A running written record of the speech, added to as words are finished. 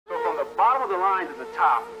bottom of the lines at the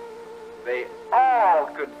top, they all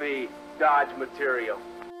could be Dodge material.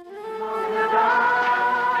 In a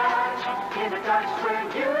Dodge where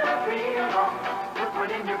you belong. Look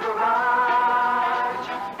what in your garage,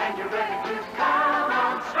 and you're ready to come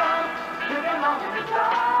on strong. You belong in a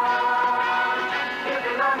Dodge. You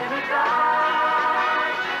belong in a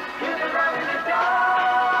Dodge. You belong in a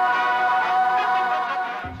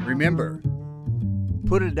Dodge. Remember,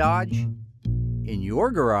 put a Dodge in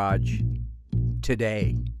your garage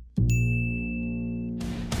today.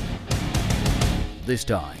 This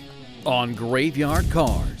time on Graveyard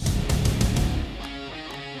Carz.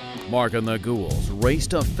 Mark and the Ghouls race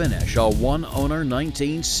to finish a one-owner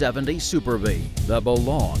 1970 Super Bee that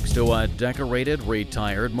belongs to a decorated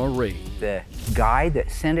retired Marine. The guy that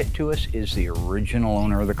sent it to us is the original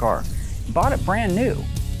owner of the car. Bought it brand new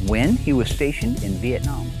when he was stationed in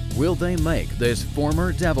Vietnam. Will they make this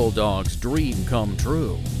former Devil Dog's dream come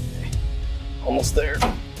true? Almost there.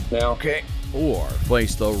 Now. Okay. Or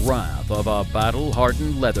face the wrath of a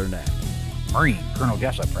battle-hardened leatherneck? Marine, Colonel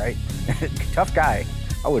Jessup, right? Tough guy.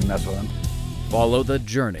 I wouldn't mess with him. Follow the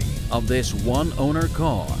journey of this one-owner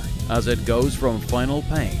car as it goes from final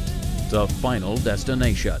paint to final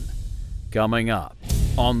destination. Coming up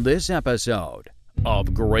on this episode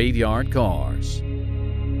of Graveyard Carz.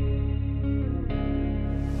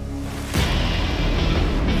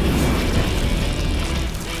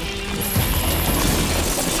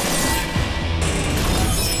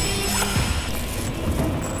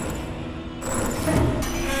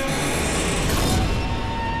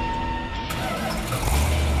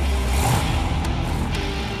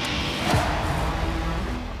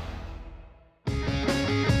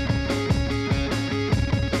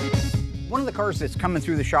 One of the cars that's coming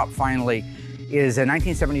through the shop finally is a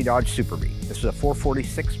 1970 Dodge Super Bee. This is a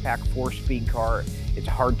 446-pack 4-speed car. It's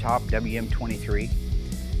a hardtop WM23.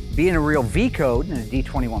 Being a real V code and a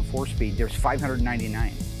D21 4-speed, there's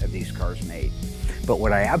 599 of these cars made. But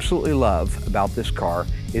what I absolutely love about this car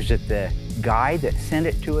is that the guy that sent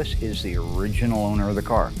it to us is the original owner of the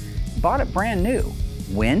car. Bought it brand new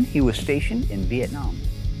when he was stationed in Vietnam.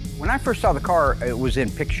 When I first saw the car, it was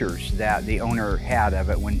in pictures that the owner had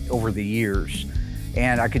of it over the years.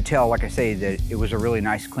 And I could tell, like I say, that it was a really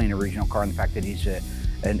nice, clean, original car. And the fact that he's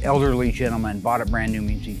an elderly gentleman, bought it brand new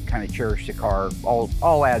means he kind of cherished the car.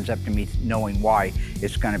 All adds up to me knowing why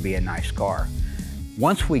it's going to be a nice car.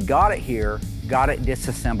 Once we got it here, got it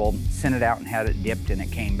disassembled, sent it out and had it dipped and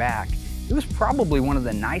it came back, it was probably one of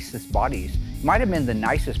the nicest bodies. Might have been the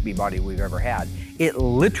nicest bee body we've ever had. It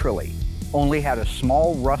literally only had a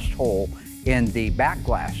small rust hole in the back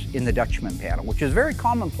glass in the Dutchman panel, which is very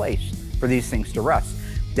commonplace for these things to rust.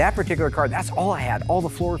 That particular car, that's all I had. All the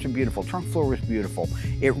floors were beautiful, trunk floor was beautiful.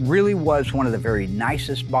 It really was one of the very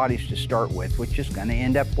nicest bodies to start with, which is gonna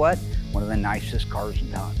end up what? One of the nicest cars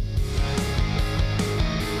done.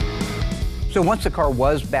 So once the car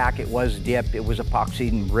was back, it was dipped, it was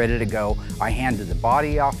epoxied and ready to go, I handed the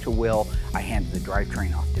body off to Will, I handed the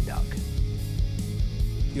drivetrain off to Doug.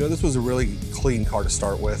 You know, this was a really clean car to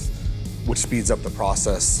start with, which speeds up the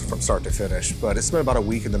process from start to finish. But it's been about a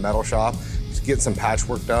week in the metal shop to get some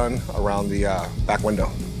patchwork done around the back window.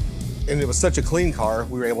 And it was such a clean car,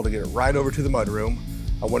 we were able to get it right over to the mudroom.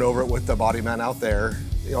 I went over it with the body man out there.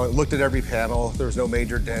 You know, I looked at every panel. There was no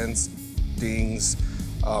major dents, dings.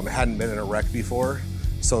 It hadn't been in a wreck before.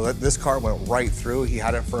 So this car went right through. He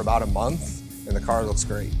had it for about a month, and the car looks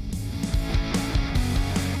great.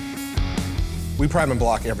 We prime and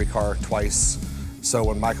block every car twice. So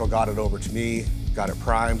when Michael got it over to me, got it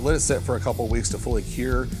primed, let it sit for a couple weeks to fully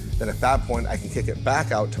cure. Then at that point, I can kick it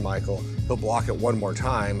back out to Michael. He'll block it one more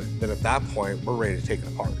time. Then at that point, we're ready to take it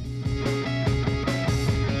apart.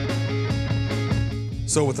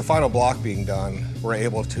 So with the final block being done, we're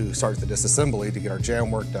able to start the disassembly to get our jam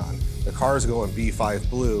work done. The cars go in B5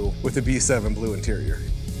 blue with the B7 blue interior.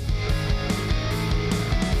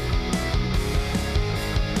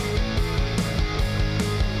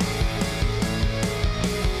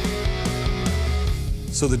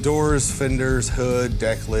 So the doors, fenders, hood,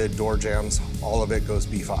 deck lid, door jambs, all of it goes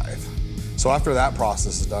B5. So after that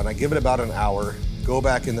process is done, I give it about an hour, go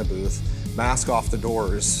back in the booth, mask off the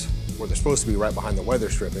doors where they're supposed to be right behind the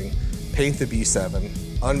weather stripping, paint the B7,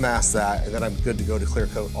 unmask that, and then I'm good to go to clear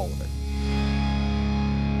coat all of it.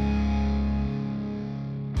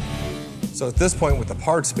 So at this point with the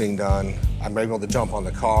parts being done, I'm able to jump on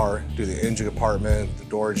the car, do the engine compartment, the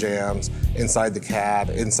door jambs, inside the cab,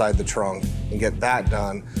 inside the trunk, and get that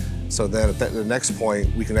done. So then at the next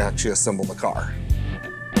point, we can actually assemble the car.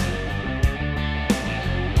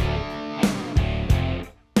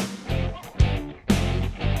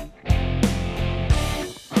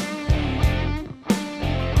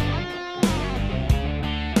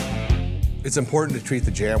 It's important to treat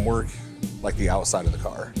the jam work like the outside of the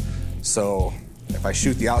car. So if I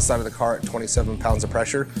shoot the outside of the car at 27 pounds of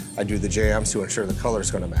pressure, I do the jams to ensure the color is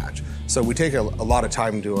going to match. So we take a lot of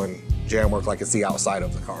time doing jam work like it's the outside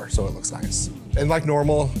of the car, so it looks nice. And like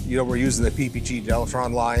normal, you know, we're using the PPG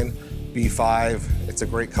Deltron line, B5. It's a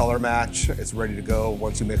great color match. It's ready to go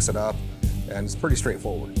once you mix it up, and it's pretty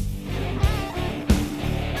straightforward.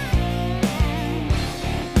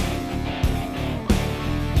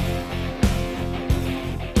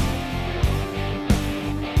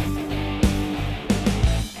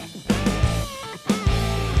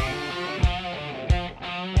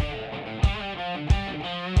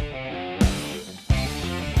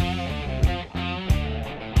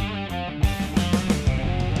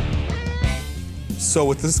 So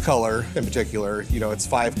with this color in particular, you know, it's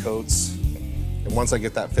 5 coats. And once I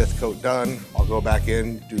get that 5th coat done, I'll go back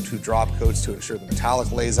in, do 2 drop coats to ensure the metallic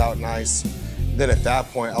lays out nice. Then at that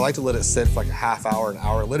point, I like to let it sit for like a half hour, an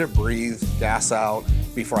hour, let it breathe, gas out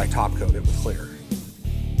before I top coat it with clear.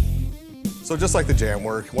 So just like the jam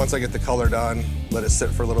work, once I get the color done, let it sit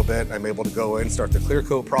for a little bit, I'm able to go in, start the clear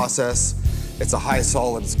coat process. It's a high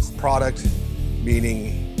solids product,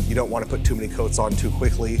 meaning you don't want to put too many coats on too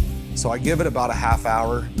quickly. So I give it about a half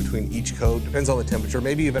hour between each coat, depends on the temperature,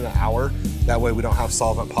 maybe even an hour. That way we don't have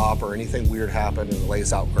solvent pop or anything weird happen and it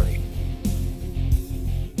lays out great.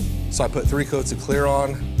 So I put 3 coats of clear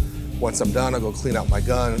on. Once I'm done, I'll go clean out my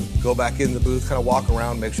gun, go back in the booth, kind of walk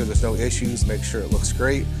around, make sure there's no issues, make sure it looks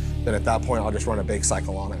great. Then at that point, I'll just run a bake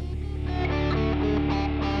cycle on it.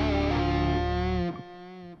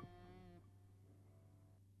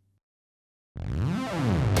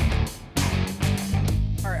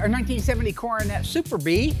 Our 1970 Coronet Super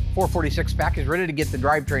B 446 pack is ready to get the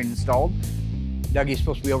drivetrain installed. Dougie's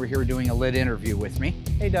supposed to be over here doing a lit interview with me.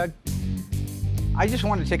 Hey, Doug. I just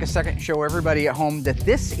wanted to take a second to show everybody at home that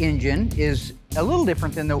this engine is a little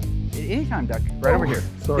different than the, anytime, Doug, right over here.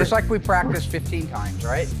 Sorry. Just like we practiced 15 times,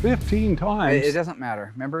 right? 15 times? It doesn't matter.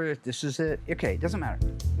 Remember, this is it. Okay, it doesn't matter.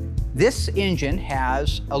 This engine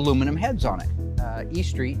has aluminum heads on it. E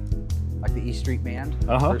Street, like the E Street Band,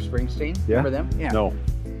 Bruce Springsteen. Yeah. Remember them? Yeah. No.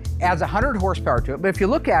 Adds 100 horsepower to it, but if you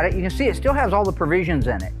look at it, you can see it still has all the provisions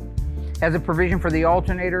in it. Has a provision for the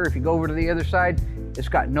alternator. If you go over to the other side, it's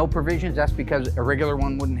got no provisions. That's because a regular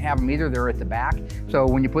one wouldn't have them either. They're at the back. So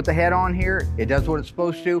when you put the head on here, it does what it's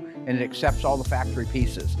supposed to, and it accepts all the factory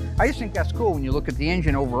pieces. I just think that's cool. When you look at the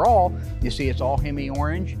engine overall, you see it's all Hemi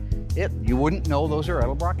orange. You wouldn't know those are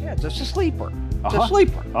Edelbrock heads. It's a sleeper. It's a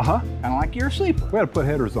sleeper. Kind of like your sleeper. We had to put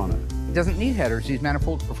headers on it. It doesn't need headers. These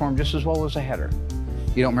manifolds perform just as well as a header.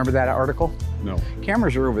 You don't remember that article? No.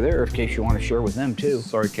 Cameras are over there in case you want to share with them too.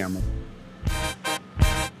 Sorry, camera.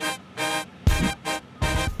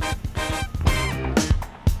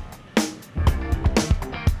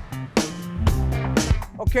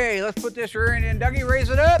 Okay, let's put this rear end in. Dougie, raise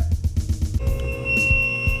it up.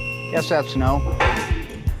 Yes, that's no.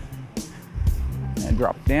 And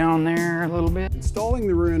drop down there a little bit. Installing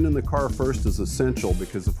the rear end in the car first is essential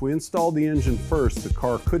because if we install the engine first, the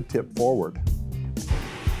car could tip forward.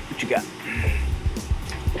 What you got?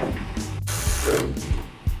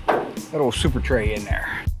 That old super tray in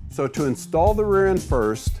there. So to install the rear end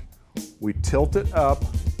first, we tilt it up,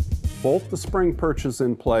 bolt the spring perches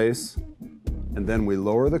in place, and then we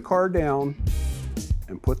lower the car down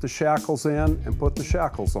and put the shackles in and put the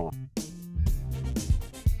shackles on.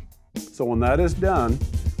 So when that is done,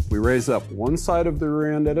 we raise up one side of the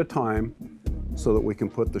rear end at a time so that we can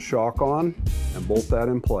put the shock on and bolt that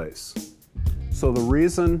in place. So the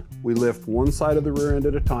reason we lift one side of the rear end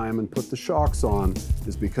at a time and put the shocks on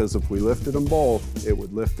is because if we lifted them both, it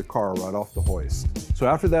would lift the car right off the hoist. So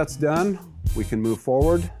after that's done, we can move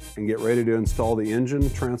forward and get ready to install the engine,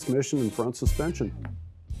 transmission, and front suspension.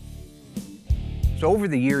 So over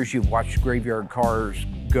the years, you've watched Graveyard Cars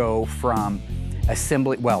go from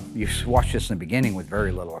assembly, well, you watched this in the beginning with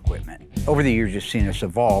very little equipment. Over the years, you've seen us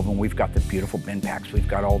evolve, and we've got the beautiful bin packs. We've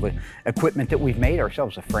got all the equipment that we've made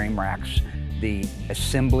ourselves, the frame racks, the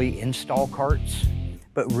assembly install carts.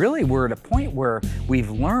 But really, we're at a point where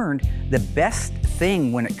we've learned the best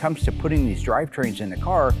thing when it comes to putting these drivetrains in the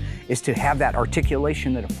car is to have that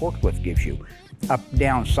articulation that a forklift gives you, up,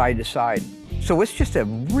 down, side to side. So it's just a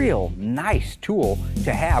real nice tool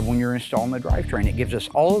to have when you're installing the drivetrain. It gives us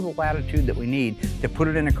all of the latitude that we need to put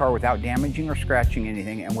it in a car without damaging or scratching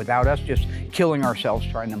anything and without us just killing ourselves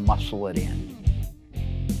trying to muscle it in.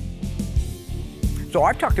 So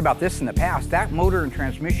I've talked about this in the past. That motor and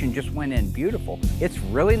transmission just went in beautiful. It's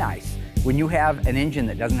really nice when you have an engine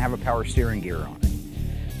that doesn't have a power steering gear on it.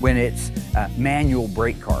 when it's a manual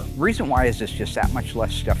brake car. The reason why is it's just that much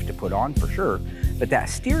less stuff to put on for sure, but that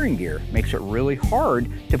steering gear makes it really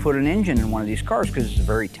hard to put an engine in one of these cars because it's a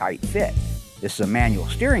very tight fit. This is a manual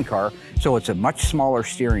steering car, so it's a much smaller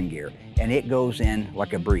steering gear, and it goes in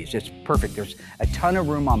like a breeze. It's perfect. There's a ton of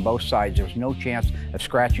room on both sides. There's no chance of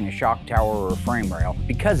scratching a shock tower or a frame rail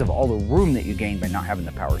because of all the room that you gain by not having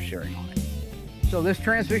the power steering on it. So this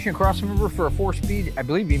transmission crossover for a 4-speed, I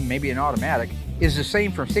believe maybe an automatic, is the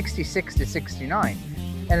same from 66 to 69.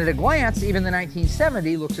 And at a glance, even the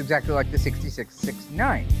 1970 looks exactly like the 66 to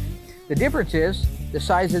 69. The difference is the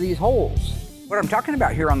size of these holes. What I'm talking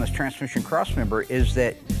about here on this transmission crossmember is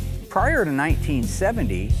that prior to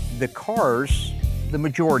 1970, the cars, the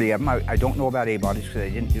majority of them, I don't know about A bodies because I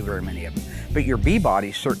didn't do very many of them, but your B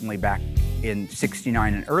bodies certainly back in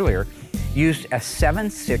 69 and earlier, used a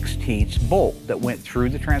 7/16 bolt that went through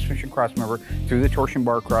the transmission crossmember, through the torsion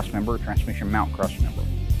bar crossmember, transmission mount crossmember.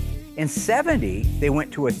 In 70, they went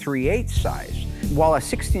to a 3/8 size. While a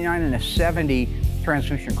 69 and a 70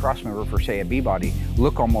 transmission crossmember for, say, a B body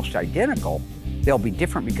look almost identical, they'll be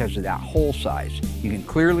different because of that hole size. You can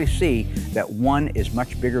clearly see that one is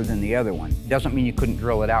much bigger than the other one. Doesn't mean you couldn't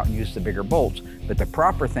drill it out and use the bigger bolts, but the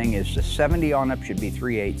proper thing is the 70 on up should be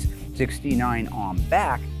 3/8, 69 on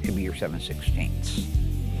back should be your 7/16.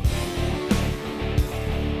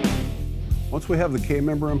 Once we have the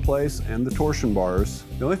K-member in place and the torsion bars,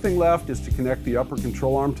 the only thing left is to connect the upper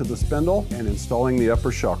control arm to the spindle and installing the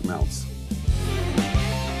upper shock mounts.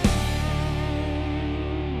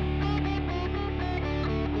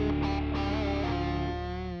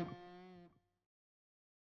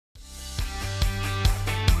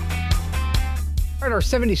 All right, our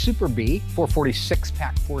 70 Super B 446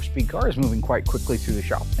 pack 4-speed car is moving quite quickly through the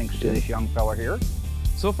shop thanks to this young fella here.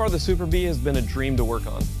 So far the Super B has been a dream to work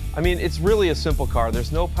on. I mean, it's really a simple car.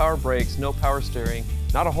 There's no power brakes, no power steering,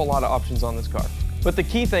 not a whole lot of options on this car. But the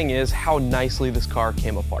key thing is how nicely this car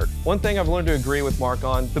came apart. One thing I've learned to agree with Mark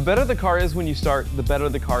on, the better the car is when you start, the better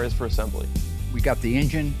the car is for assembly. We got the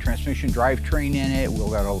engine, transmission, drivetrain in it. We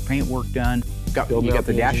got all the paint work done. You got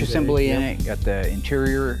the dash assembly in it, got the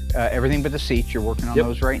interior, everything but the seats. You're working on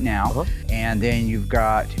those right now. And then you've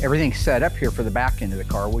got everything set up here for the back end of the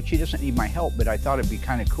car, which he doesn't need my help, but I thought it'd be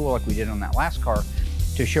kind of cool like we did on that last car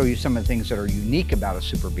to show you some of the things that are unique about a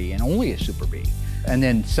Super B and only a Super B. And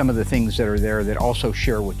then some of the things that are there that also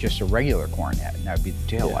share with just a regular Coronet, and that would be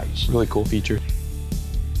the taillights. Really cool feature.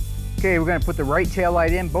 Okay, we're gonna put the right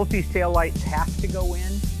taillight in. Both these taillights have to go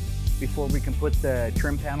in before we can put the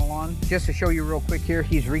trim panel on. Just to show you real quick here,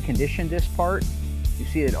 he's reconditioned this part. You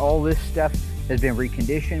see that all this stuff has been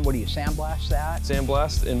reconditioned. What do you sandblast that?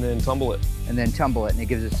 Sandblast and then tumble it. And then tumble it, and it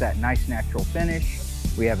gives us that nice natural finish.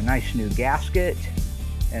 We have a nice new gasket,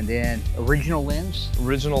 and then original lens.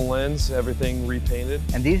 Original lens, everything repainted.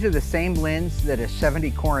 And these are the same lens that a 70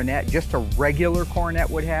 Coronet, just a regular Coronet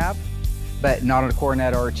would have, but not a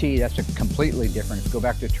Coronet RT. That's a completely different. If you go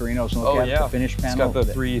back to Torino's and look at the finish panel. It's got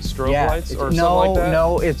the 3 strobe lights or something like that?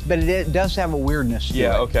 No, but it does have a weirdness to it.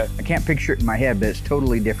 Yeah, okay. I can't picture it in my head, but it's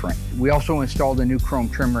totally different. We also installed a new chrome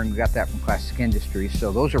trimmer, and we got that from Classic Industries.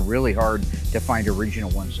 So those are really hard to find original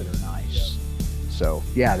ones that are nice. So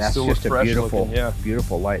yeah, that's Still just a beautiful, looking,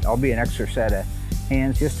 beautiful light. I'll be an extra set of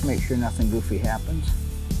hands just to make sure nothing goofy happens.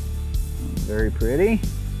 Very pretty.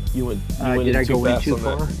 You went did I go in too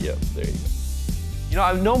far? Yep, there you go. You know,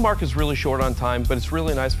 I know Mark is really short on time, but it's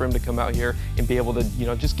really nice for him to come out here and be able to, you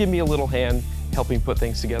know, just give me a little hand helping put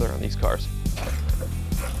things together on these cars.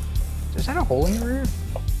 Is that a hole in your ear?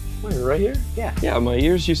 Wait, right here? Yeah. Yeah, my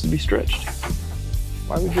ears used to be stretched.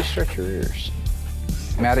 Why would you stretch your ears?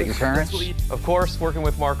 Mad at your parents? Of course, working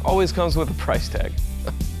with Mark always comes with a price tag.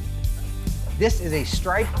 This is a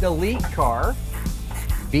striped elite car,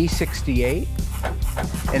 B68,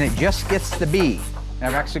 and it just gets the B. And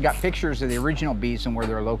I've actually got pictures of the original Bs and where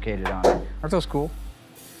they're located on it. Aren't those cool?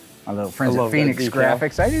 My little friends at Phoenix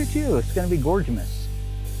Graphics. I do too. It's gonna be gorgeous.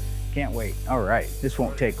 Can't wait. All right, this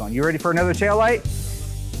won't take long. You ready for another taillight?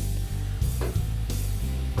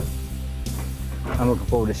 I'm looking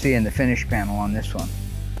forward to seeing the finish panel on this one.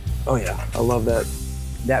 Oh yeah, I love that.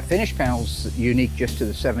 That finish panel's unique just to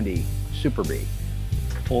the 70 Super B.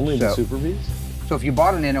 Only the Super Bs? So if you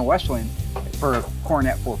bought an NOS one for a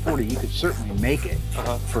Coronet 440, you could certainly make it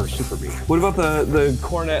for a Super B. What about the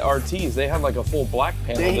Coronet RTs? They had like a full black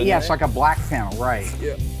panel, didn't they? It's like a black panel, right.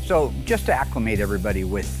 Yeah. So just to acclimate everybody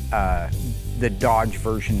with the Dodge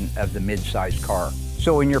version of the mid-sized car.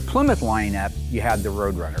 So in your Plymouth lineup, you had the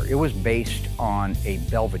Roadrunner. It was based on a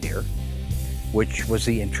Belvedere, which was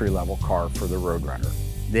the entry-level car for the Roadrunner.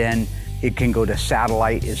 Then it can go to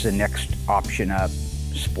Satellite is the next option up.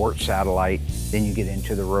 Sport Satellite, then you get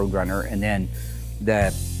into the Roadrunner, and then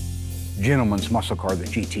the gentleman's muscle car, the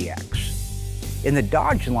GTX. In the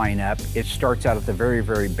Dodge lineup, it starts out at the very,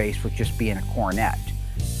 very base with just being a Coronet.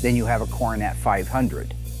 Then you have a Coronet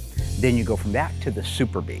 500. Then you go from that to the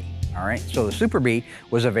Super B. All right, so the Super B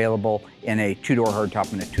was available in a 2-door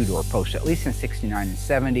hardtop and a 2-door post, at least in 69 and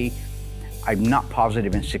 70. I'm not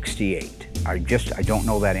positive in 68. I don't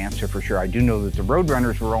know that answer for sure. I do know that the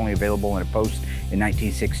Roadrunners were only available in a post in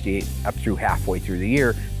 1968 up through halfway through the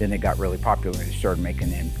year. Then they got really popular and they started making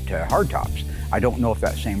them to hardtops. I don't know if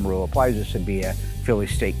that same rule applies. This would be a Philly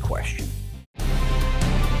State question.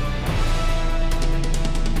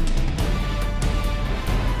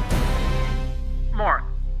 Mark,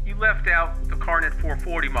 you left out the Coronet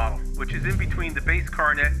 440 model, which is in between the base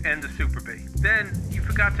Coronet and the Super B. Then you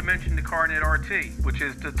forgot to mention the Coronet RT, which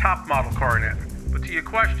is the top model Coronet. But to your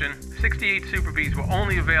question, 68 Super Bs were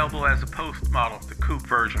only available as a post model, the coupe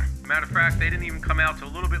version. Matter of fact, they didn't even come out till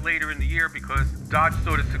a little bit later in the year because Dodge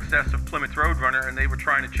saw the success of Plymouth Roadrunner and they were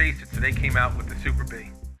trying to chase it, so they came out with the Super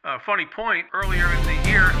B. Funny point, earlier in the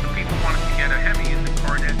year, the people wanted to get a Hemi in the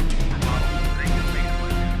Coronet cheaper model, so they just made it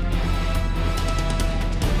with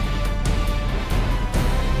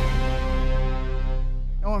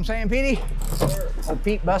Know what I'm saying, Petey? Old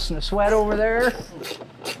Pete busting a sweat over there.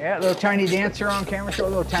 Yeah, little Tiny Dancer on camera, show a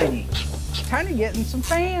little Tiny. Tiny getting some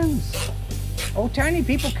fans. Old Tiny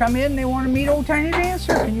people come in and they want to meet old Tiny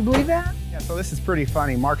Dancer. Can you believe that? Yeah, so this is pretty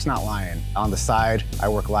funny. Mark's not lying. On the side, I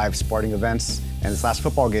work live sporting events. And this last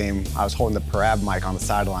football game, I was holding the parab mic on the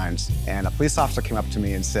sidelines, and a police officer came up to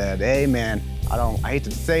me and said, "Hey man, I hate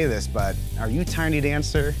to say this, but are you Tiny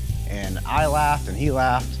Dancer?" And I laughed and he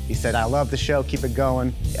laughed. He said, "I love the show, keep it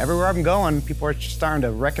going." Everywhere I'm going, people are starting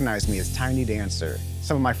to recognize me as Tiny Dancer.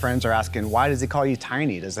 Some of my friends are asking, why does he call you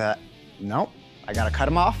Tiny? Does that, nope, I gotta cut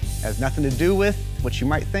him off. It has nothing to do with what you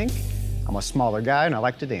might think. I'm a smaller guy and I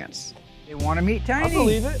like to dance. They want to meet Tiny. I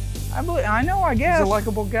believe it. I know, I guess. He's a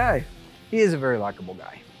likable guy. He is a very likable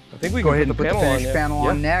guy. I think we Go can ahead and put the finish on panel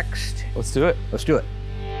there. on next. Let's do it. Let's do it.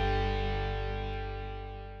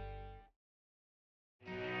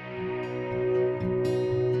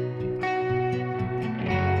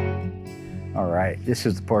 All right, this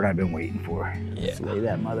is the part I've been waiting for. Yeah. Let's lay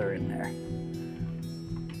that mother in there.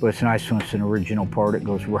 But it's nice when it's an original part. It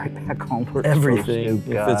goes right back on where it's Everything,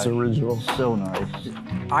 supposed to. if it's original. So nice.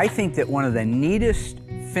 I think that one of the neatest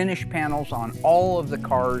finish panels on all of the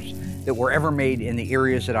cars that were ever made in the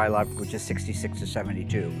areas that I loved, which is 66 to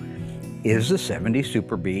 72, is the 70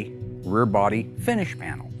 Super B rear body finish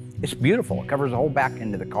panel. It's beautiful. It covers the whole back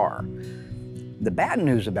end of the car. The bad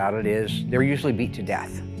news about it is they're usually beat to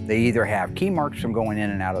death. They either have key marks from going in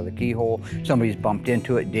and out of the keyhole, somebody's bumped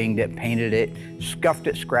into it, dinged it, painted it, scuffed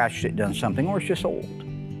it, scratched it, done something, or it's just old.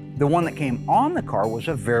 The one that came on the car was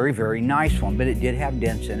a very, very nice one, but it did have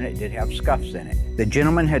dents in it, it did have scuffs in it. The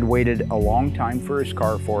gentleman had waited a long time for his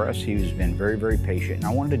car for us. He's been very, very patient, and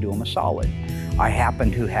I wanted to do him a solid. I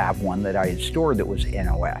happened to have one that I had stored that was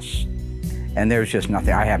NOS. And there's just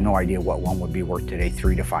nothing, I have no idea what one would be worth today,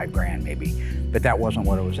 3 to 5 grand maybe. But that wasn't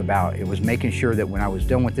what it was about. It was making sure that when I was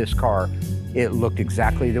done with this car, it looked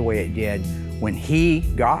exactly the way it did when he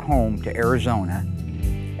got home to Arizona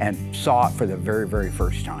and saw it for the very, very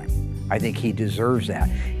first time. I think he deserves that.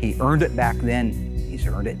 He earned it back then, he's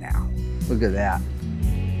earned it now. Look at that.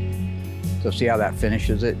 So see how that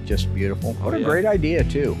finishes it? Just beautiful. What a great idea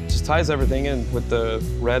too. Just ties everything in with the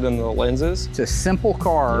red and the lenses. It's a simple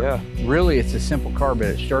car. Yeah. Really, it's a simple car, but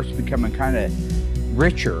it starts becoming kind of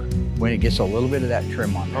richer when it gets a little bit of that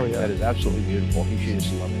trim on there. Oh, yeah. That is absolutely beautiful. You should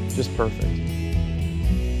just love it. Just perfect.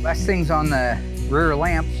 Last things on the rear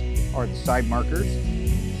lamps are the side markers.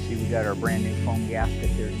 See, we got our brand new foam gasket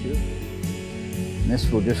there too. And this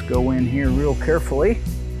will just go in here real carefully.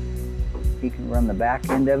 He can run the back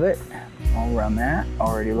end of it. All around that.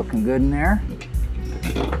 Already looking good in there.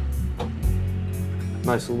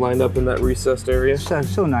 Nice lined up in that recessed area.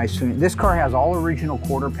 So nice. This car has all original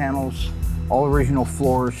quarter panels, all original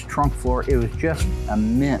floors, trunk floor. It was just a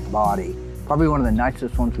mint body. Probably one of the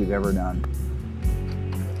nicest ones we've ever done.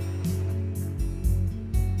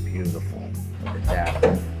 Beautiful. Look at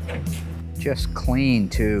that. Just clean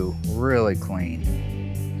too, really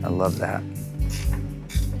clean. I love that.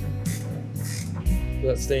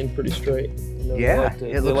 That stained pretty straight. You know, Yeah,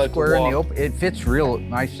 they it looks like to square in the walk. open. It fits real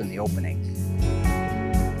nice in the opening.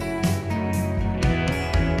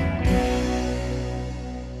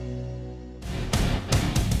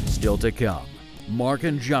 Still to come, Mark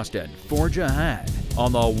and Justin forge ahead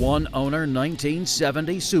on the one-owner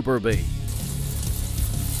 1970 Super B.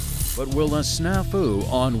 But will a snafu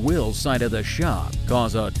on Will's side of the shop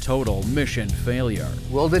cause a total mission failure?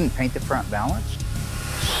 Will didn't paint the front balance.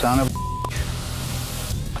 Son of a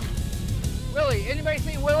Willie, anybody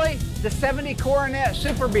see Willie? The 70 Coronet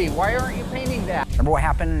Super B, why aren't you painting that? Remember what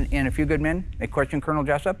happened in A Few Good Men? They questioned Colonel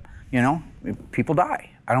Jessup? You know, people die.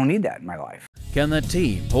 I don't need that in my life. Can the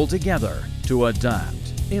team pull together to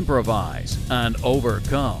adapt, improvise, and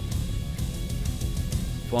overcome?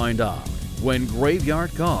 Find out when Graveyard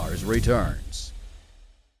Carz returns.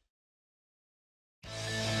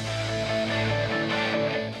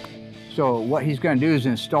 So what he's going to do is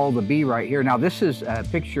install the B right here. Now this is a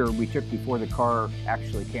picture we took before the car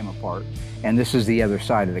actually came apart. And this is the other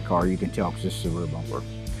side of the car. You can tell because this is a rear bumper.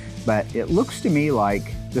 But it looks to me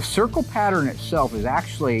like the circle pattern itself is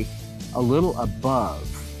actually a little above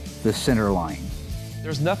the center line.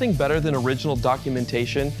 There's nothing better than original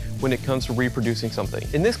documentation when it comes to reproducing something.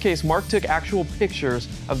 In this case, Mark took actual pictures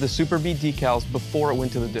of the Super B decals before it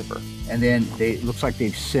went to the dipper. And then it looks like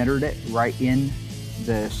they've centered it right in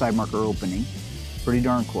the side marker opening. Pretty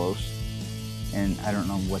darn close. And I don't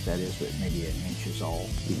know what that is, but maybe an inch is all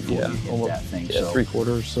before you hit that thing. Yeah, so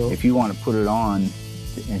 3/4 so. if you want to put it on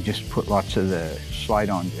and just put lots of the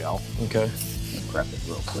slide-on gel. Okay. And prep it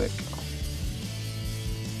real quick.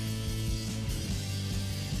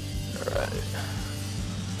 All right.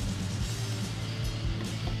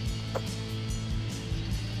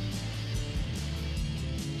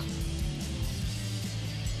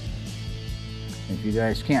 If you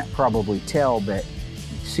guys can't probably tell, but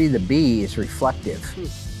see the B is reflective.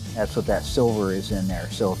 That's what that silver is in there.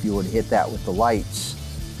 So if you would hit that with the lights,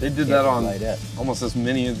 They did that on almost as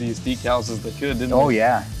many of these decals as they could, didn't they? Oh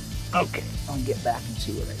yeah. Okay, I'll get back and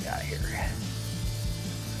see what I got here.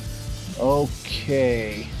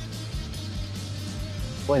 Okay.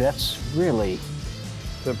 Boy, that's really...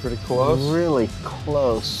 Is that pretty close? Really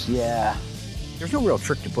close, yeah. There's no real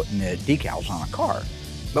trick to putting the decals on a car.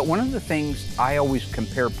 But one of the things I always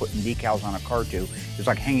compare putting decals on a car to is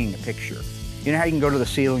like hanging a picture. You know how you can go to the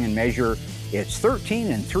ceiling and measure? It's 13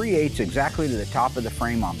 3/8 exactly to the top of the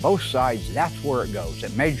frame on both sides. That's where it goes.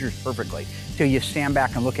 It measures perfectly till you stand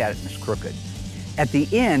back and look at it and it's crooked. At the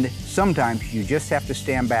end, sometimes you just have to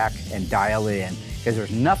stand back and dial it in because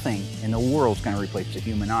there's nothing in the world that's going to replace the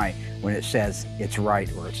human eye when it says it's right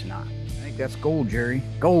or it's not. I think that's gold, Jerry.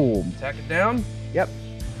 Gold. Tack it down? Yep.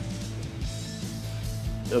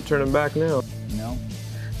 It'll turn them back now. No.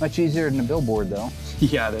 Much easier than a billboard, though.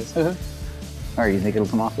 Yeah, it is. All right, you think it'll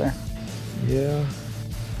come off there? Yeah.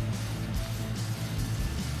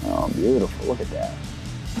 Oh, beautiful. Look at that.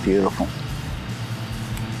 Beautiful.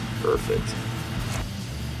 Perfect.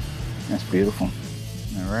 That's beautiful.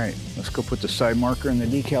 All right, let's go put the side marker and the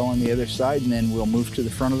decal on the other side, and then we'll move to the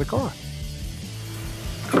front of the car.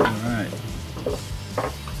 All right.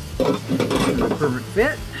 Perfect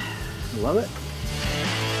fit. Love it.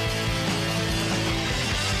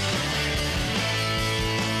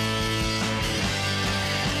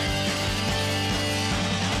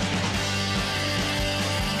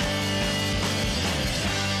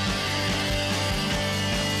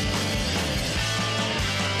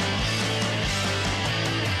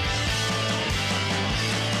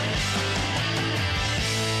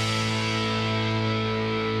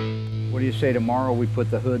 What do you say tomorrow we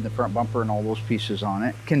put the hood and the front bumper and all those pieces on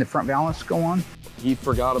it? Can the front balance go on? He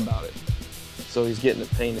forgot about it, so he's getting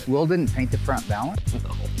it painted. Will didn't paint the front balance?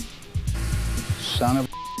 No. Son of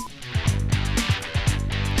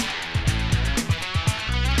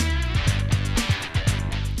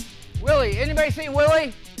Willie, anybody see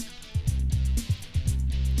Willie?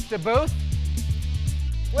 The booth?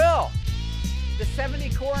 Will, the 70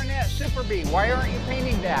 Coronet Super B, why aren't you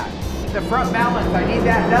painting that? The front balance, I need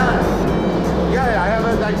that done. Yeah, I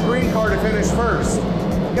have that green car to finish first.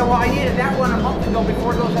 Yeah, well, I needed that one a month ago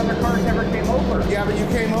before those other cars ever came over. Yeah, but you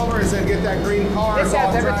came over and said get that green car. This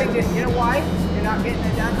has everything, you know why? You're not getting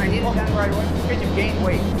it done? I need it done right away. Because you've gained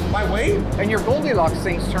weight. My weight? And your Goldilocks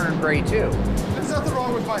thing's turning gray too. There's nothing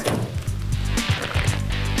wrong with my...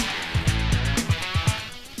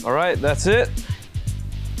 All right, that's it.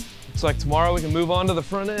 Looks like tomorrow we can move on to the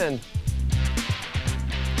front end.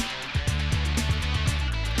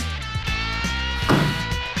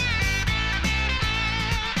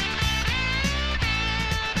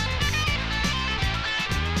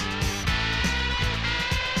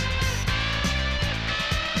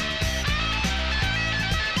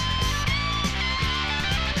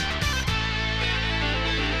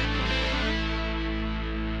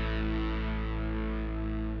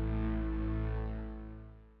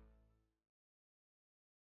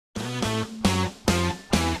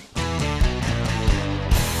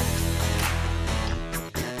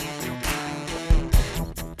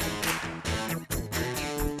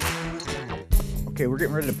 Okay, we're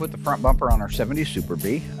getting ready to put the front bumper on our 70 Super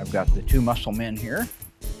B. I've got the 2 muscle men here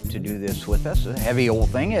to do this with us. It's a heavy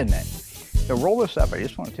old thing, isn't it? So roll this up. I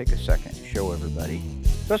just want to take a second to show everybody.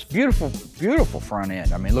 That's beautiful, beautiful front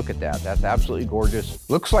end. I mean, look at that. That's absolutely gorgeous.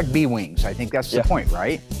 Looks like B-wings. I think that's the point,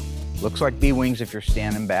 right? Looks like B-wings if you're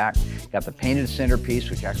standing back. Got the painted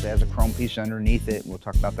centerpiece, which actually has a chrome piece underneath it. We'll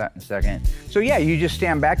talk about that in a second. So yeah, you just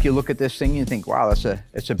stand back, you look at this thing, and you think, wow,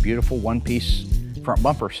 it's a beautiful one-piece front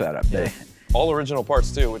bumper setup. Yeah. All original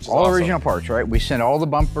parts too, which is all awesome. Original parts, right? We sent all the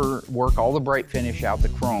bumper work, all the bright finish out, the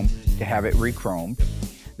chrome, to have it re-chromed.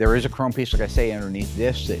 There is a chrome piece, like I say, underneath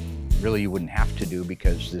this that really you wouldn't have to do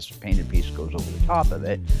because this painted piece goes over the top of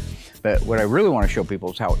it. But what I really want to show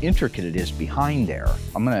people is how intricate it is behind there.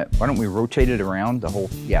 Why don't we rotate it around the whole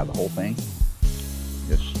thing?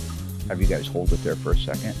 Just have you guys hold it there for a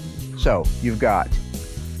second. So you've got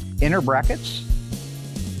inner brackets,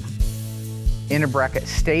 inner bracket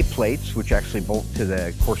stay plates, which actually bolt to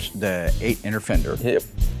the 8 inner fender. Yep.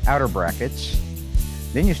 Outer brackets.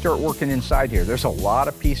 Then you start working inside here. There's a lot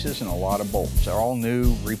of pieces and a lot of bolts. They're all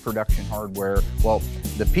new reproduction hardware. Well,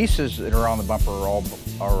 the pieces that are on the bumper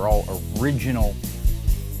are all original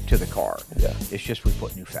to the car. Yeah. It's just we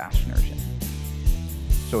put new fasteners in.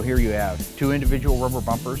 So here you have 2 individual rubber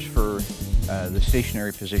bumpers for the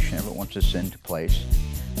stationary position of it once it's into place,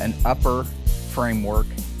 an upper framework,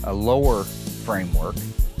 a lower framework.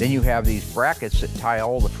 Then you have these brackets that tie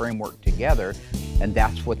all the framework together, and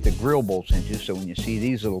that's what the grill bolts into. So when you see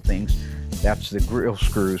these little things, that's the grill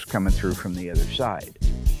screws coming through from the other side.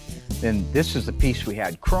 Then this is the piece we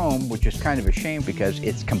had chrome, which is kind of a shame because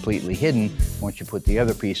it's completely hidden once you put the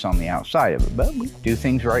other piece on the outside of it. But we do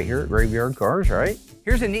things right here at Graveyard Carz, right?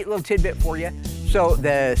 Here's a neat little tidbit for you. So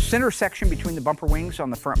the center section between the bumper wings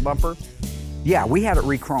on the front bumper, yeah, we had it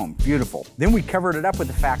re-chromed, beautiful. Then we covered it up with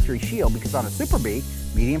the factory shield because on a Super B,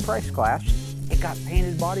 medium price class, it got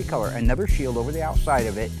painted body color. Another shield over the outside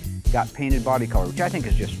of it got painted body color, which I think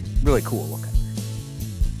is just really cool looking.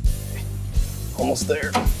 Almost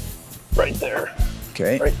there. Right there.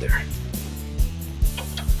 Okay. Right there.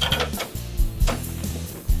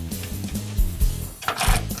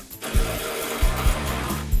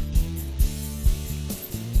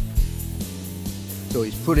 So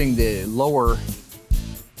he's putting the lower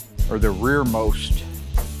or the rearmost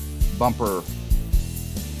bumper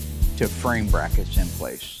to frame brackets in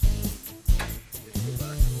place.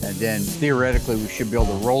 And then theoretically we should be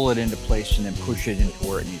able to roll it into place and then push it into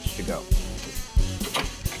where it needs to go.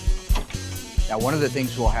 Now one of the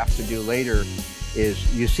things we'll have to do later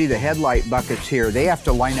is you see the headlight buckets here, they have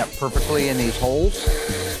to line up perfectly in these holes.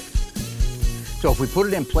 So if we put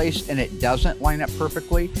it in place and it doesn't line up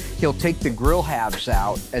perfectly, he'll take the grill halves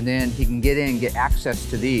out and then he can get in and get access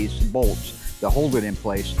to these bolts to hold it in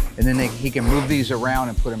place. And then he can move these around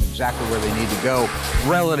and put them exactly where they need to go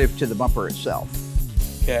relative to the bumper itself.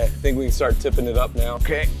 Okay, I think we can start tipping it up now.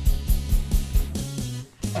 Okay.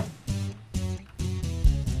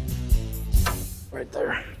 Right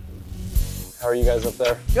there. How are you guys up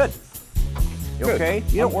there? Good. You okay?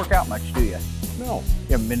 You don't work out much, do you? No.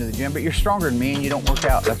 You haven't been to the gym, but you're stronger than me and you don't work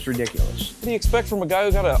out. That's ridiculous. What do you expect from a guy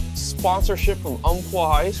who got a sponsorship from Umpqua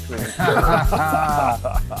Ice Cream?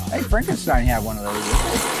 Hey, Frankenstein had one of those.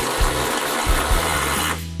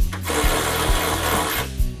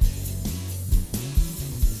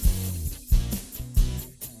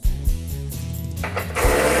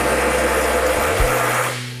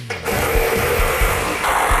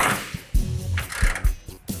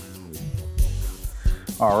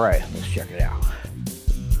 All right, let's check it out.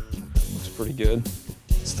 Looks pretty good.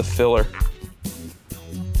 It's the filler.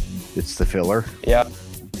 It's the filler? Yeah.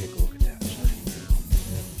 Take a look at that side.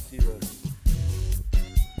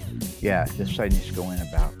 Yeah, this side needs to go in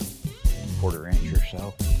about a 1/4 inch or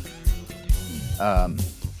so.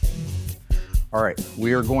 All right,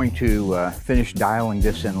 we are going to finish dialing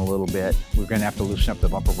this in a little bit. We're gonna have to loosen up the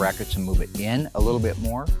bumper brackets and move it in a little bit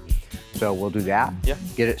more. So we'll do that. Yeah.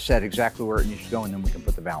 Get it set exactly where it needs to go, and then we can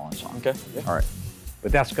put the balance on. Okay. Yeah. All right.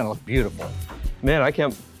 But that's gonna look beautiful. Man, I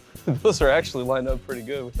can't, those are actually lined up pretty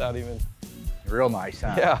good without even. Real nice,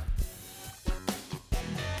 huh? Yeah.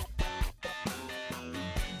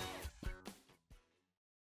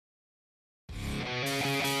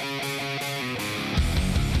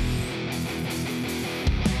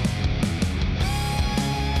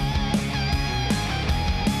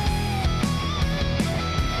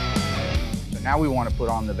 Now we want to put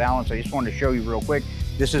on the valance. I just wanted to show you real quick.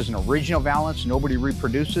 This is an original valance. Nobody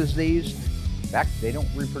reproduces these. In fact, they don't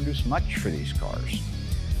reproduce much for these cars.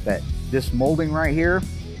 But this molding right here,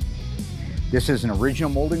 this is an original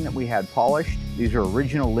molding that we had polished. These are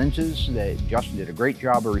original lenses that Justin did a great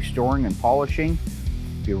job of restoring and polishing.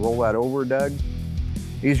 If you roll that over, Doug,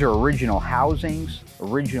 these are original housings,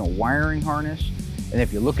 original wiring harness. And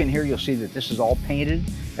if you look in here, you'll see that this is all painted.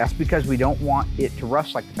 That's because we don't want it to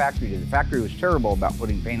rust like the factory did. The factory was terrible about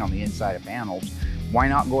putting paint on the inside of panels. Why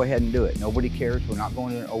not go ahead and do it? Nobody cares. We're not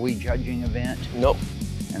going to an OE judging event. Nope.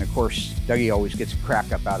 And of course, Dougie always gets a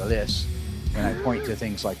crack up out of this. When I point to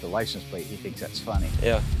things like the license plate, he thinks that's funny.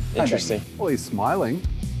 Yeah, interesting. Well, he's smiling.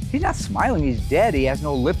 He's not smiling, he's dead. He has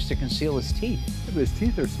no lips to conceal his teeth. But his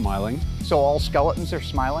teeth are smiling. So all skeletons are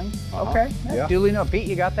smiling? Okay, Yeah. duly noted. Pete,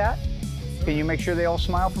 you got that? Can you make sure they all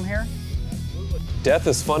smile from here? Death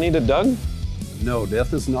is funny to Doug? No,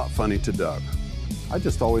 death is not funny to Doug. I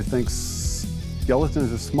just always think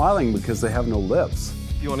skeletons are smiling because they have no lips.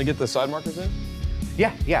 You want to get the side markers in?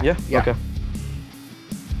 Yeah. Okay.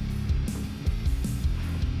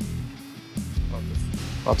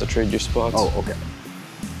 I'll have to trade your spots. Oh, okay.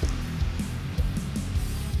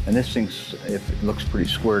 And this thing's, it looks pretty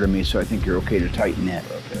square to me, so I think you're okay to tighten it.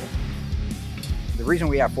 Okay. The reason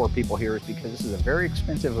we have 4 people here is because this is a very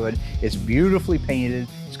expensive hood. It's beautifully painted.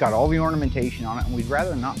 It's got all the ornamentation on it, and we'd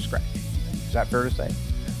rather not scratch anything. Is that fair to say?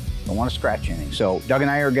 Don't want to scratch anything. So Doug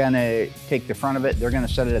and I are gonna take the front of it. They're gonna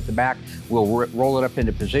set it at the back. We'll roll it up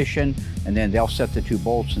into position, and then they'll set the 2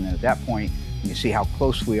 bolts, and then at that point, you see how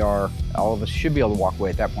close we are. All of us should be able to walk away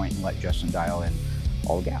at that point and let Justin dial in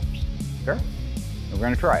all the gaps. Fair? We're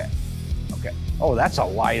gonna try it. Okay. Oh, that's a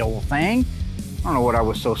light old thing. I don't know what I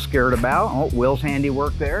was so scared about. Oh, Will's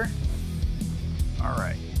handiwork there. All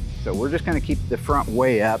right. So we're just gonna keep the front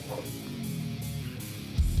way up.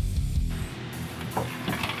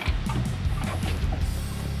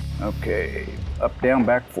 Okay. Up, down,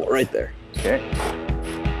 back, forth. Right there. Okay.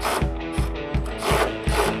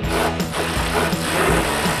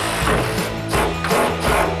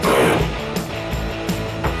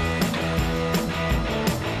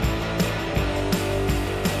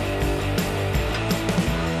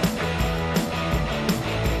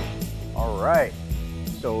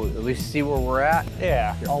 So at least see where we're at.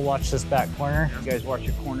 Yeah, I'll watch this back corner. You guys watch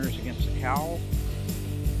your corners against the cowl.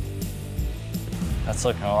 That's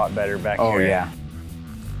looking a lot better back here. Oh yeah.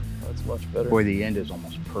 That's much better. Boy, the end is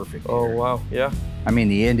almost perfect. Oh here. wow, yeah. I mean,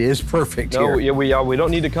 the end is perfect No, here. yeah, we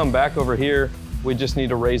don't need to come back over here. We just need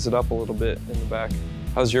to raise it up a little bit in the back.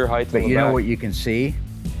 How's your height? But you know what you can see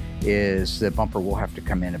is the bumper will have to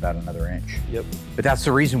come in about another inch. Yep. But that's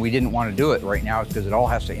the reason we didn't want to do it right now, is because it all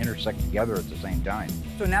has to intersect together at the same time.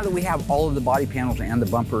 So now that we have all of the body panels and the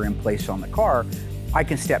bumper in place on the car, I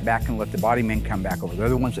can step back and let the body men come back over. They're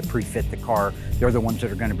the ones that pre-fit the car. They're the ones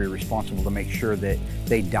that are going to be responsible to make sure that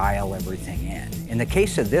they dial everything in. In the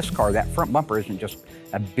case of this car, that front bumper isn't just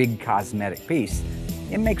a big cosmetic piece.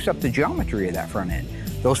 It makes up the geometry of that front end.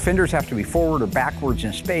 Those fenders have to be forward or backwards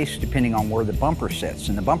in space depending on where the bumper sits.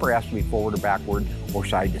 And the bumper has to be forward or backward or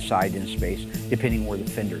side to side in space depending where the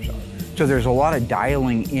fenders are. So there's a lot of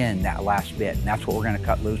dialing in that last bit, and that's what we're going to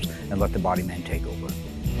cut loose and let the body men take over.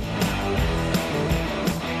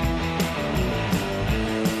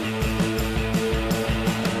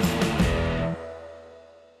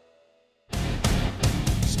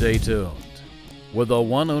 Stay tuned. With the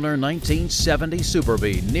one-owner 1970 Super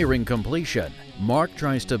Bee nearing completion, Mark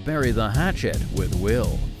tries to bury the hatchet with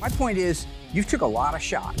Will. My point is, you took a lot of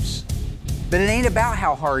shots, but it ain't about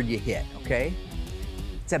how hard you hit, okay?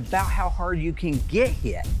 It's about how hard you can get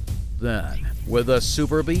hit. Then, with the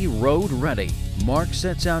Super Bee road ready, Mark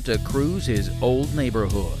sets out to cruise his old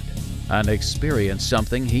neighborhood and experience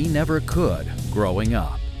something he never could growing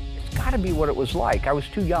up. It's gotta be what it was like. I was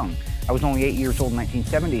too young. I was only 8 years old in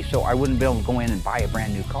 1970, so I wouldn't be able to go in and buy a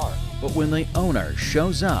brand new car. But when the owner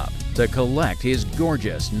shows up to collect his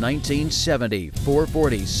gorgeous 1970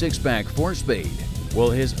 440 6-pack 4-speed, will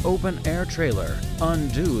his open-air trailer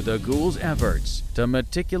undo the Ghoul's efforts to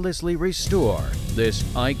meticulously restore this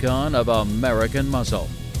icon of American muscle?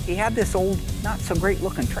 He had this old, not so great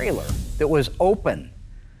looking trailer that was open.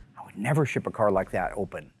 I would never ship a car like that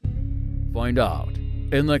open. Find out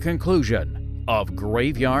in the conclusion of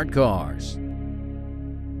Graveyard Cars.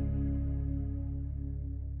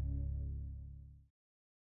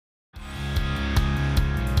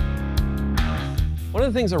 One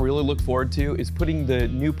of the things I really look forward to is putting the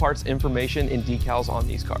new parts information and decals on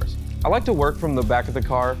these cars. I like to work from the back of the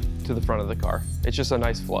car to the front of the car. It's just a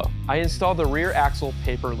nice flow. I installed the rear axle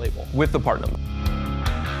paper label with the part number,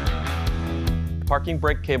 parking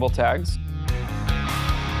brake cable tags,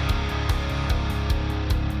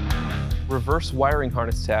 reverse wiring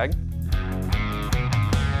harness tag,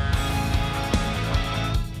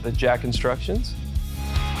 the jack instructions,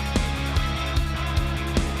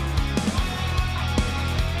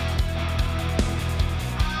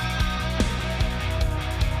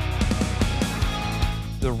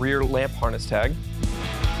 rear lamp harness tag.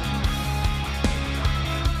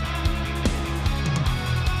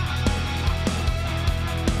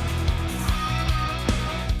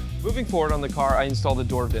 Moving forward on the car, I installed the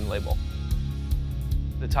door VIN label,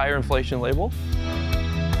 the tire inflation label,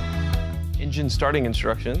 engine starting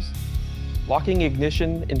instructions, locking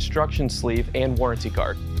ignition instruction sleeve, and warranty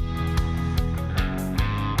card.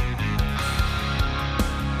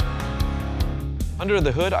 Under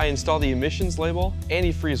the hood, I installed the emissions label,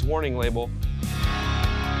 antifreeze warning label,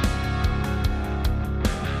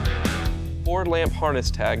 forward lamp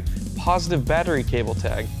harness tag, positive battery cable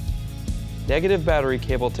tag, negative battery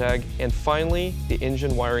cable tag, and finally, the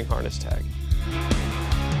engine wiring harness tag.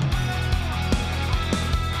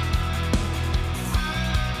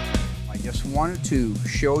 I just wanted to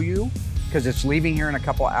show you, because it's leaving here in a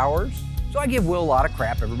couple hours. So I give Will a lot of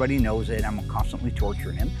crap, everybody knows it, I'm constantly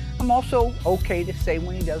torturing him. I'm also okay to say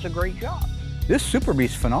when he does a great job. This Super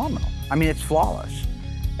Bee's phenomenal. I mean, it's flawless.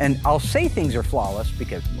 And I'll say things are flawless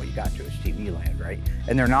because, well, you got to, it's TV land, right?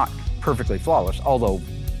 And they're not perfectly flawless, although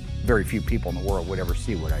very few people in the world would ever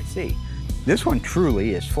see what I see. This one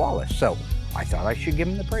truly is flawless. So I thought I should give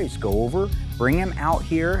him the praise. Go over, bring him out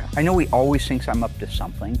here. I know he always thinks I'm up to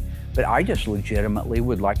something, but I just legitimately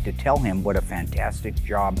would like to tell him what a fantastic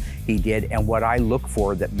job he did and what I look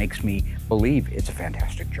for that makes me believe it's a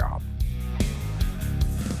fantastic job.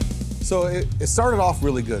 So it started off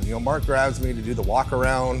really good. You know, Mark grabs me to do the walk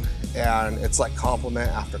around, and it's like compliment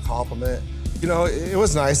after compliment. You know, it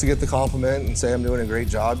was nice to get the compliment and say I'm doing a great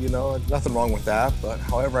job, you know, nothing wrong with that. But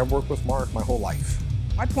however, I've worked with Mark my whole life.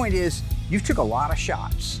 My point is, you took a lot of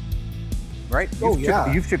shots, right?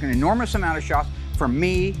 You've taken an enormous amount of shots from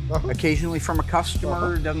me, occasionally from a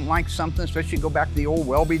customer who doesn't like something, especially go back to the old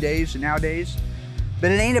Welby days and nowadays.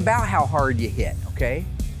 But it ain't about how hard you hit, okay?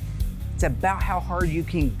 It's about how hard you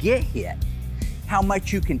can get hit, how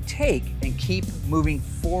much you can take and keep moving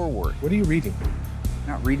forward. What are you reading?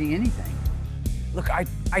 Not reading anything. Look, I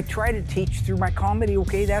try to teach through my comedy,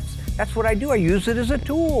 okay? That's what I do. I use it as a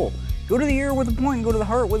tool. Go to the ear with a point and go to the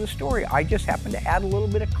heart with a story. I just happen to add a little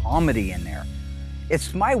bit of comedy in there.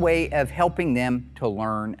 It's my way of helping them to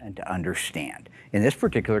learn and to understand. In this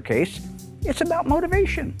particular case, it's about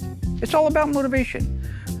motivation. It's all about motivation.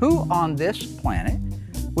 Who on this planet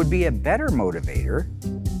would be a better motivator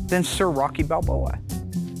than Sir Rocky Balboa?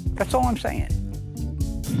 That's all I'm saying.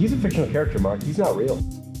 He's a fictional character, Mark. He's not real.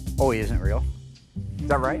 Oh, he isn't real? Is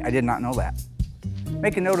that right? I did not know that.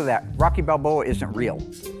 Make a note of that. Rocky Balboa isn't real.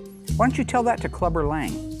 Why don't you tell that to Clubber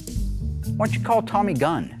Lang? Why don't you call Tommy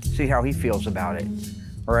Gunn, see how he feels about it,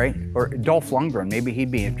 all right? Or Dolph Lundgren, maybe he'd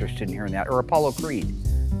be interested in hearing that, or Apollo Creed.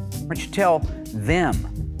 Why don't you tell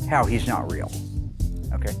them how he's not real,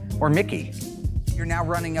 okay? Or Mickey, you're now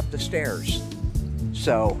running up the stairs,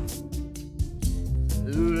 so.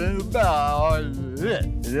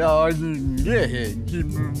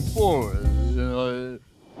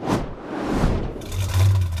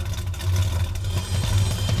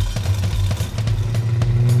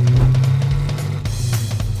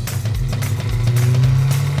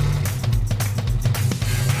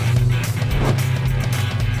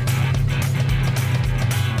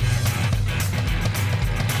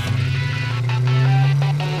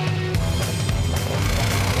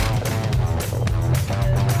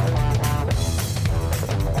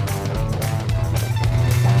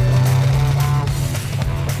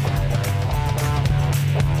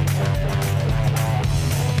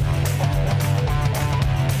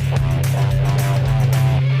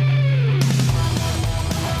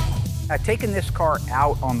 Taking this car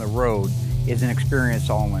out on the road is an experience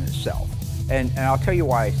all in itself. And I'll tell you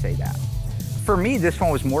why I say that. For me, this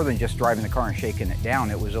one was more than just driving the car and shaking it down.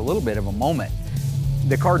 It was a little bit of a moment.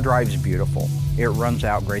 The car drives beautiful. It runs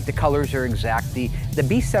out great. The colors are exact. The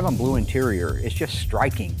B7 blue interior is just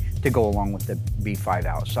striking to go along with the B5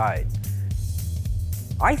 outside.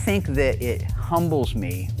 I think that it humbles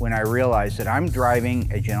me when I realize that I'm driving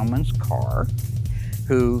a gentleman's car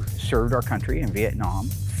who served our country in Vietnam,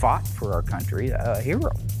 fought for our country, a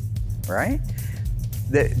hero, right?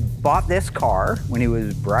 That bought this car when he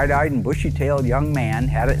was bright-eyed and bushy-tailed young man,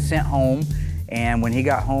 had it sent home, and when he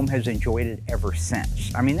got home has enjoyed it ever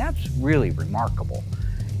since. I mean, that's really remarkable.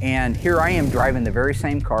 And here I am driving the very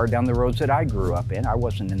same car down the roads that I grew up in. I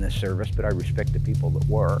wasn't in this service, but I respect the people that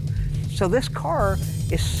were. So this car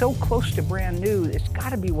is so close to brand new, it's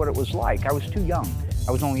gotta be what it was like. I was too young.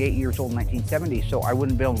 I was only 8 years old in 1970, so I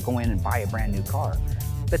wouldn't be able to go in and buy a brand new car.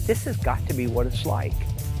 But this has got to be what it's like.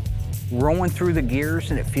 Rolling through the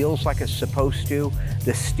gears and it feels like it's supposed to.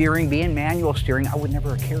 The steering, being manual steering, I would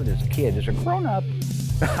never have cared as a kid. As a grown-up,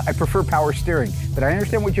 I prefer power steering, but I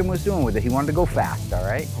understand what Jim was doing with it. He wanted to go fast, all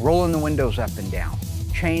right? Rolling the windows up and down,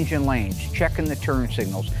 changing lanes, checking the turn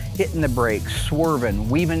signals, hitting the brakes, swerving,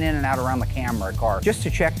 weaving in and out around the camera car, just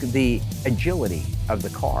to check the agility of the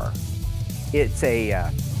car. It's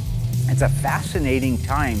a fascinating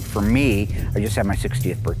time for me. I just had my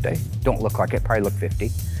 60th birthday. Don't look like it, probably look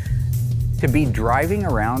 50. To be driving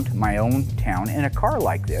around my own town in a car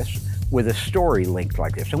like this with a story linked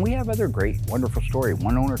like this. And we have other great, wonderful story,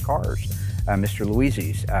 one-owner cars. Mr.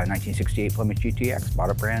 Louisi's 1968 Plymouth GTX, bought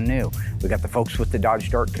it brand new. We got the folks with the Dodge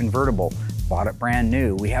Dart convertible, bought it brand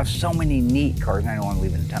new. We have so many neat cars, and I know I'm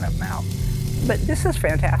leaving a ton of them out. But this is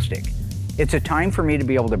fantastic. It's a time for me to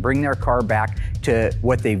be able to bring their car back to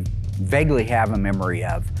what they vaguely have a memory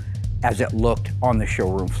of as it looked on the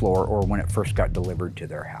showroom floor or when it first got delivered to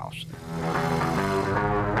their house.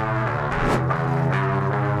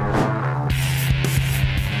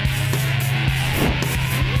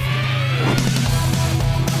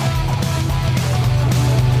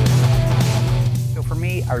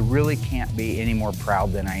 I really can't be any more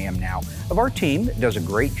proud than I am now of our team that does a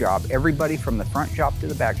great job. Everybody from the front shop to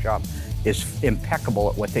the back shop is impeccable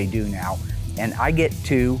at what they do now, and I get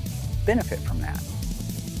to benefit from that.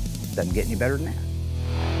 Doesn't get any better than that.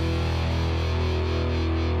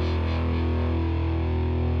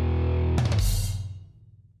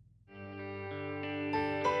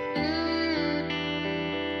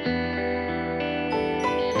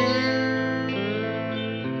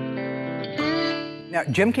 Now,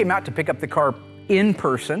 Jim came out to pick up the car in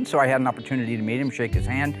person, so I had an opportunity to meet him, shake his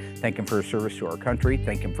hand, thank him for his service to our country,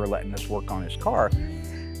 thank him for letting us work on his car.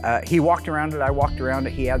 He walked around it, I walked around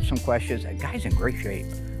it, he had some questions. The guy's in great shape,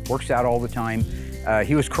 works out all the time.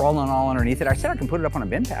 He was crawling all underneath it. I said I can put it up on a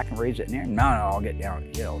bin pack and raise it in there. No, I'll get down,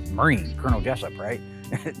 you know, Marine, Colonel Jessup, right?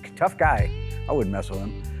 Tough guy, I wouldn't mess with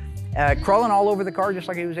him. Crawling all over the car just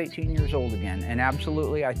like he was 18 years old again, and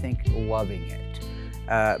absolutely, I think, loving it.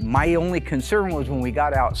 My only concern was when we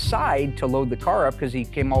got outside to load the car up, because he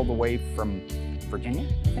came all the way from Virginia,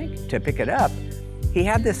 I think, to pick it up. He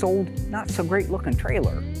had this old, not so great looking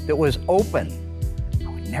trailer that was open. I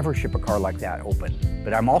would never ship a car like that open,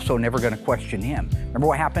 but I'm also never gonna question him. Remember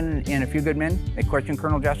what happened in A Few Good Men? They questioned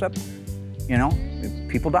Colonel Jessup. You know,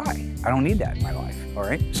 people die. I don't need that in my life, all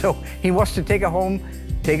right? So he wants to take it home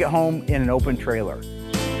in an open trailer.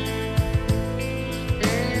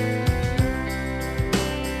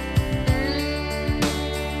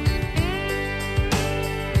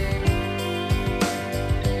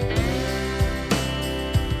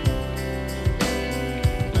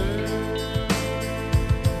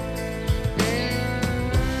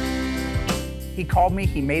 He called me,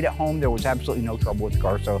 he made it home. There was absolutely no trouble with the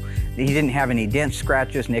car, so he didn't have any dents,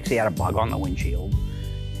 scratches, nicks. He had a bug on the windshield,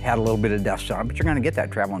 had a little bit of dust on it, but you're gonna get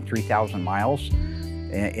that traveling 3,000 miles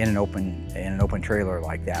in an open trailer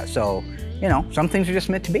like that. So, you know, some things are just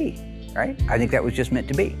meant to be, right? I think that was just meant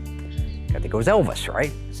to be. I think it was Elvis,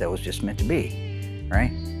 right? So it was just meant to be,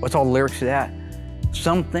 right? What's all the lyrics to that?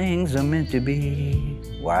 Some things are meant to be.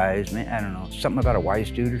 Wise man, I don't know, something about a wise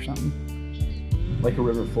dude or something. Like a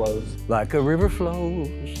river flows. Like a river flows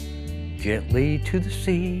gently to the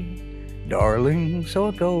sea. Darling, so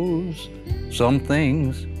it goes. Some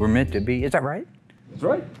things were meant to be. Is that right? That's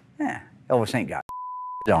right. Yeah, Elvis ain't got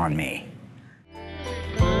on me.